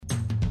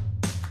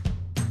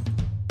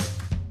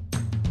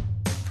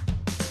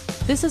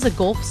This is a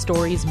Gulf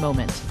Stories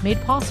moment made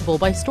possible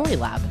by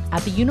Storylab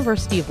at the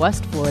University of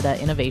West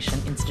Florida Innovation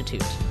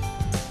Institute.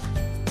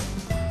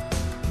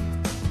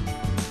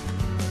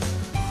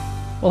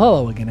 Well,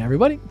 hello again,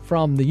 everybody.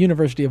 From the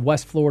University of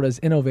West Florida's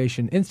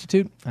Innovation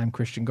Institute, I'm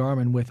Christian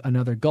Garman with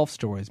another Gulf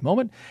Stories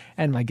moment.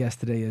 And my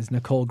guest today is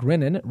Nicole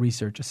Grinnan,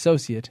 Research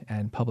Associate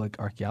and Public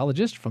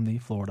Archaeologist from the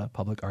Florida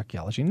Public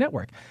Archaeology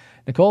Network.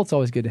 Nicole, it's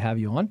always good to have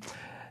you on.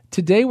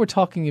 Today we're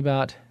talking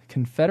about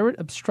Confederate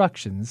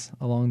obstructions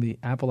along the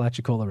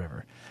Apalachicola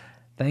River.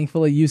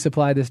 Thankfully, you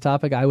supplied this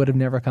topic. I would have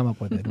never come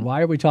up with it.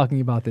 Why are we talking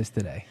about this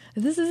today?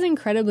 This is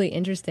incredibly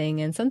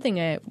interesting and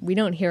something we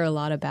don't hear a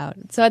lot about.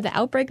 So at the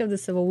outbreak of the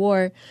Civil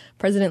War,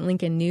 President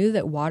Lincoln knew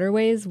that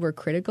waterways were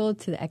critical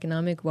to the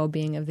economic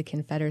well-being of the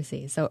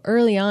Confederacy. So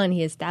early on,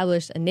 he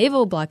established a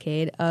naval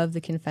blockade of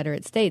the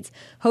Confederate states,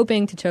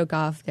 hoping to choke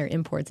off their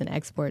imports and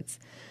exports.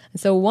 And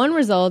so one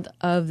result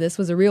of this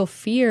was a real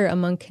fear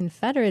among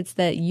Confederates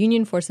that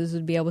Union forces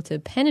would be able to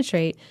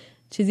penetrate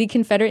to the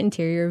Confederate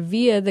interior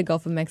via the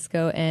Gulf of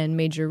Mexico and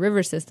major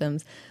river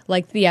systems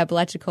like the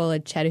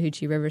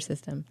Apalachicola-Chattahoochee River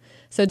system.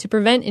 So to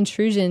prevent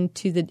intrusion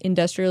to the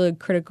industrially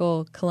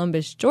critical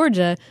Columbus,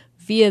 Georgia,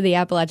 via the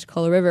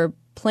Apalachicola River,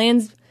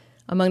 plans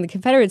among the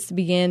Confederates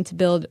began to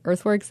build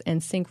earthworks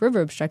and sink river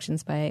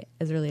obstructions by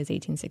as early as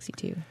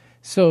 1862.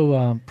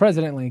 So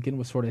President Lincoln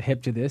was sort of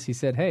hip to this. He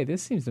said, hey,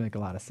 this seems to make a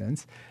lot of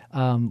sense.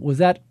 Was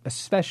that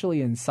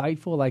especially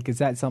insightful? Like, is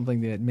that something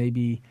that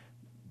maybe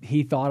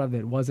he thought of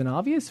that wasn't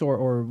obvious,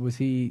 or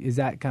is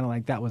that kind of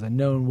like that was a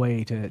known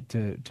way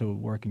to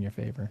work in your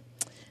favor?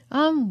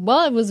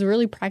 Well, it was a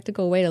really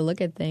practical way to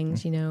look at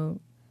things. You know,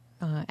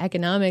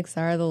 economics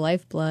are the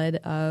lifeblood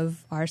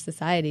of our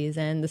societies,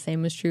 and the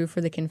same was true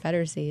for the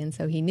Confederacy. And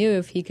so he knew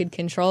if he could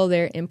control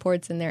their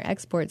imports and their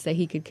exports, that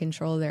he could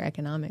control their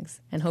economics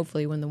and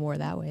hopefully win the war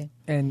that way.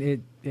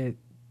 And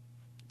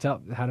how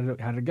did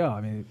it go?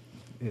 I mean,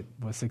 it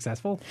was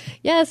successful?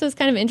 Yeah, so it's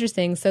kind of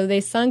interesting. So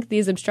they sunk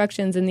these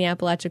obstructions in the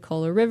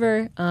Apalachicola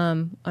River.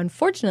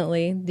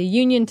 Unfortunately, the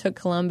Union took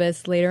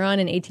Columbus later on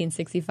in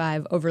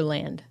 1865 over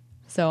land.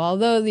 So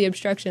although the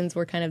obstructions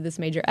were kind of this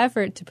major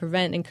effort to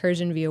prevent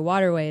incursion via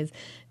waterways,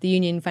 the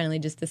Union finally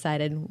just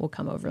decided we'll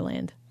come over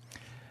land.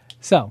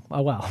 So,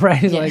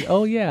 right? It's like,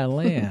 oh yeah,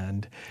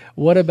 land.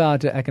 What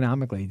about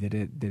economically?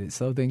 Did it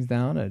slow things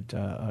down?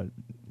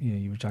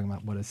 You were talking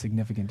about what a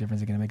significant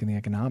difference it can make in the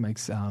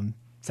economics.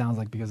 Sounds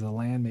like because of the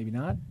land, maybe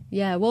not?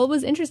 Yeah, well, it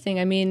was interesting.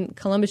 I mean,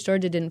 Columbus,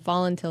 Georgia didn't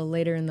fall until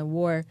later in the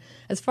war.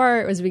 As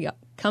far as we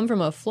come from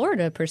a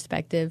Florida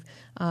perspective,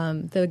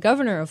 the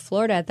governor of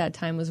Florida at that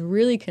time was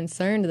really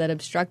concerned that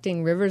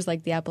obstructing rivers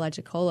like the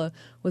Apalachicola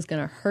was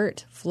going to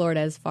hurt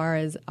Florida as far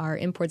as our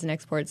imports and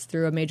exports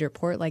through a major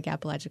port like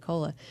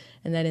Apalachicola,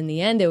 and that in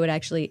the end it would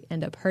actually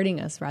end up hurting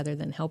us rather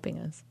than helping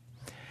us.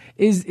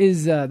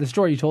 Is the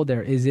story you told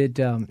there, is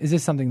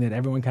this something that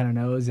everyone kind of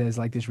knows as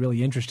like this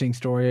really interesting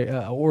story,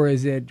 or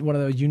is it one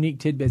of those unique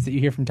tidbits that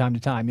you hear from time to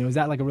time? You know, is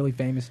that like a really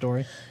famous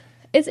story?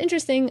 It's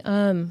interesting.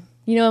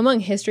 Among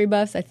history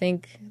buffs, I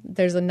think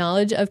there's a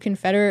knowledge of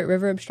Confederate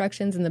river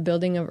obstructions and the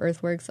building of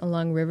earthworks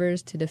along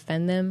rivers to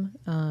defend them.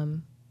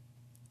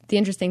 The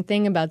interesting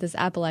thing about this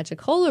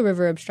Apalachicola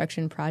River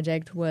obstruction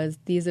project was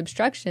these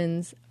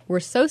obstructions were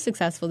so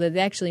successful that they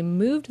actually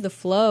moved the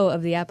flow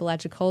of the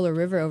Apalachicola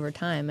River over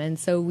time. And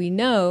so we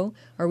know,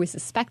 or we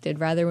suspected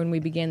rather when we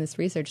began this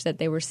research, that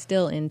they were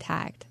still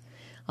intact.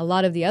 A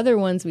lot of the other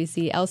ones we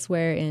see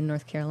elsewhere in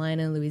North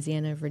Carolina,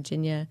 Louisiana,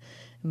 Virginia,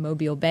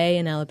 Mobile Bay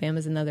in Alabama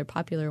is another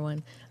popular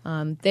one.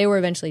 They were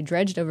eventually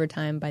dredged over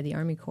time by the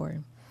Army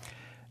Corps.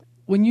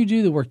 When you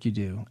do the work you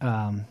do,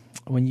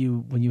 when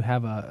you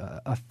have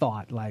a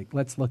thought like,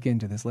 let's look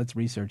into this, let's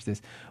research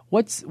this,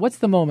 what's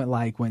the moment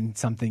like when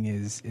something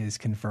is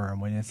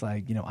confirmed, when it's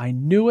like, I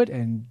knew it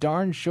and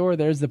darn sure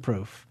there's the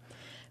proof?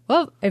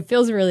 Well, it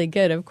feels really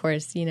good, of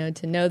course,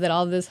 to know that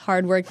all this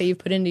hard work that you've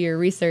put into your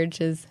research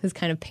has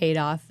kind of paid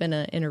off in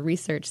a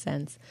research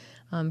sense.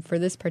 For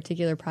this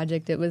particular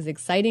project, it was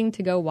exciting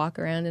to go walk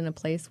around in a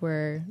place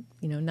where,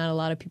 not a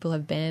lot of people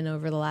have been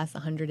over the last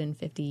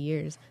 150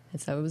 years. And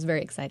so it was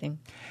very exciting.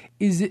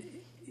 Is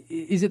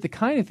it the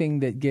kind of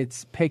thing that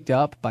gets picked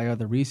up by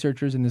other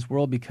researchers in this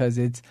world because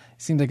it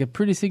seems like a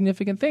pretty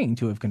significant thing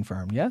to have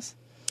confirmed, yes?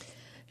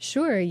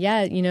 Sure,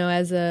 yeah.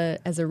 As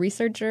a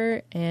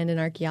researcher and an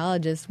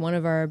archaeologist, one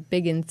of our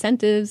big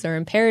incentives or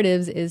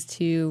imperatives is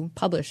to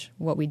publish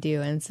what we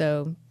do. And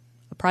so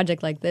a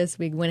project like this,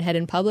 we went ahead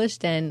and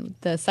published, and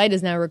the site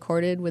is now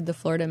recorded with the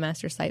Florida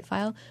Master Site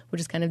File, which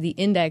is kind of the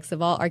index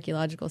of all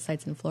archaeological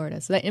sites in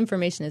Florida. So that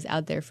information is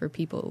out there for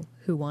people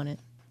who want it.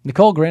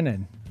 Nicole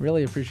Grinnan,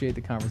 really appreciate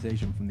the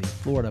conversation from the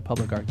Florida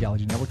Public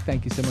Archaeology Network.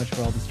 Thank you so much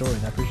for all the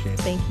stories. I appreciate it.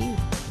 Thank you.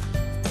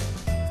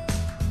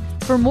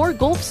 For more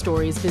Gulf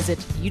Stories, visit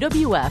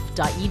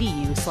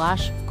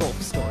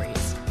uwf.edu/Gulf Stories.